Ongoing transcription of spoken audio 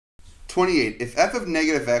28. If f of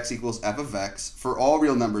negative x equals f of x for all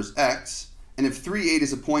real numbers x, and if 3, 8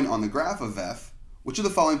 is a point on the graph of f, which of the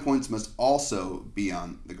following points must also be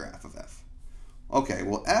on the graph of f? Okay,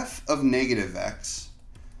 well, f of negative x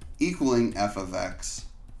equaling f of x.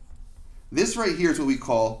 This right here is what we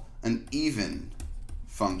call an even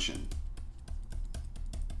function.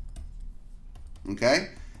 Okay?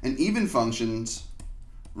 And even functions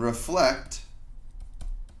reflect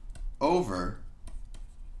over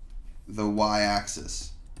the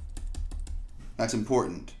y-axis. That's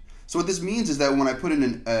important. So what this means is that when I put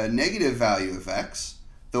in a negative value of x,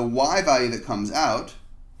 the y value that comes out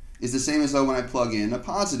is the same as though when I plug in a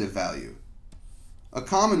positive value. A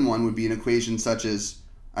common one would be an equation such as,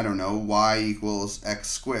 I don't know, y equals x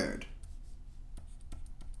squared.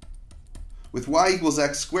 With y equals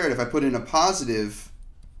x squared, if I put in a positive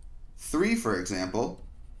 3, for example,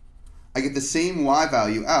 I get the same y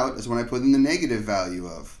value out as when I put in the negative value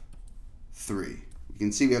of 3. You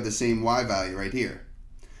can see we have the same y value right here.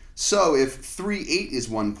 So if 3, 8 is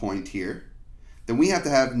one point here, then we have to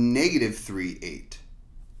have negative 3, 8,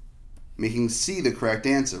 making C the correct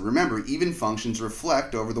answer. Remember, even functions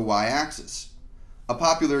reflect over the y-axis. A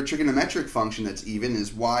popular trigonometric function that's even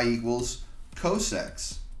is y equals cos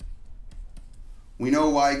x. We know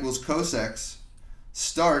y equals cos x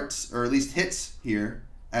starts, or at least hits here,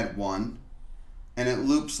 at 1, and it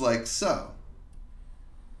loops like so.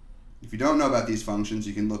 If you don't know about these functions,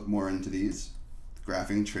 you can look more into these,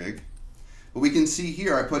 graphing trig. But we can see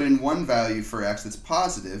here I put in one value for x that's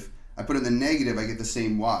positive, I put in the negative, I get the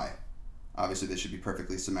same y. Obviously this should be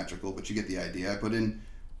perfectly symmetrical, but you get the idea. I put in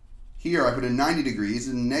 90 degrees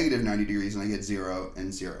and negative 90 degrees, and I get 0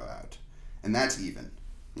 and 0 out. And that's even.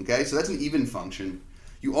 Okay, so that's an even function.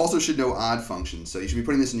 You also should know odd functions, so you should be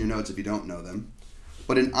putting this in your notes if you don't know them.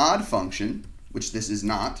 But an odd function, which this is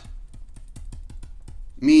not,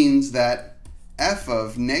 means that f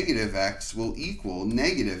of negative x will equal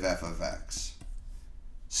negative f of x.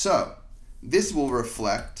 So this will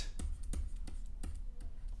reflect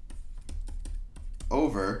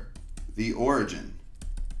over the origin.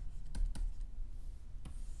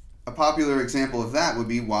 A popular example of that would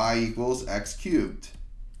be y equals x cubed.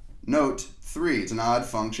 Note 3, it's an odd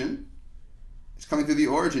function. It's coming through the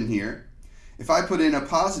origin here. If I put in a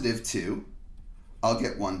positive 2, I'll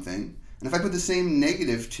get one thing. And if I put the same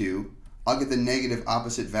negative 2, I'll get the negative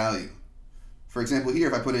opposite value. For example, here,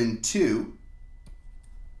 if I put in 2,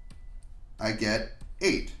 I get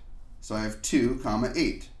 8. So I have 2,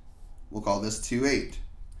 8. We'll call this 2, 8.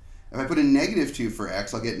 If I put in negative 2 for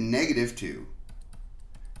x, I'll get negative 2,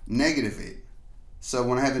 negative 8. So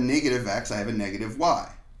when I have a negative x, I have a negative y.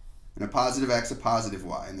 And a positive x, a positive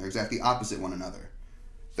y. And they're exactly opposite one another.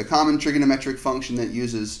 The common trigonometric function that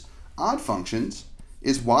uses odd functions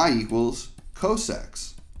is y equals cos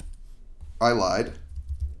x. I lied.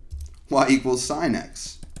 Y equals sin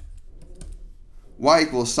x. Y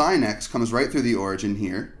equals sin x comes right through the origin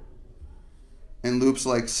here and loops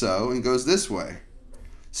like so and goes this way.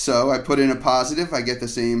 So I put in a positive, I get the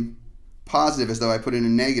same positive as though I put in a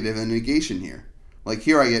negative and a negation here. Like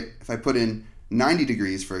here I get, if I put in 90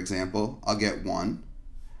 degrees, for example, I'll get 1.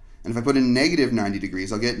 And if I put in negative 90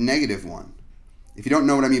 degrees, I'll get negative 1. If you don't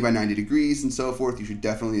know what I mean by 90 degrees and so forth, you should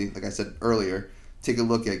definitely, like I said earlier, take a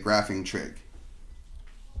look at graphing trig.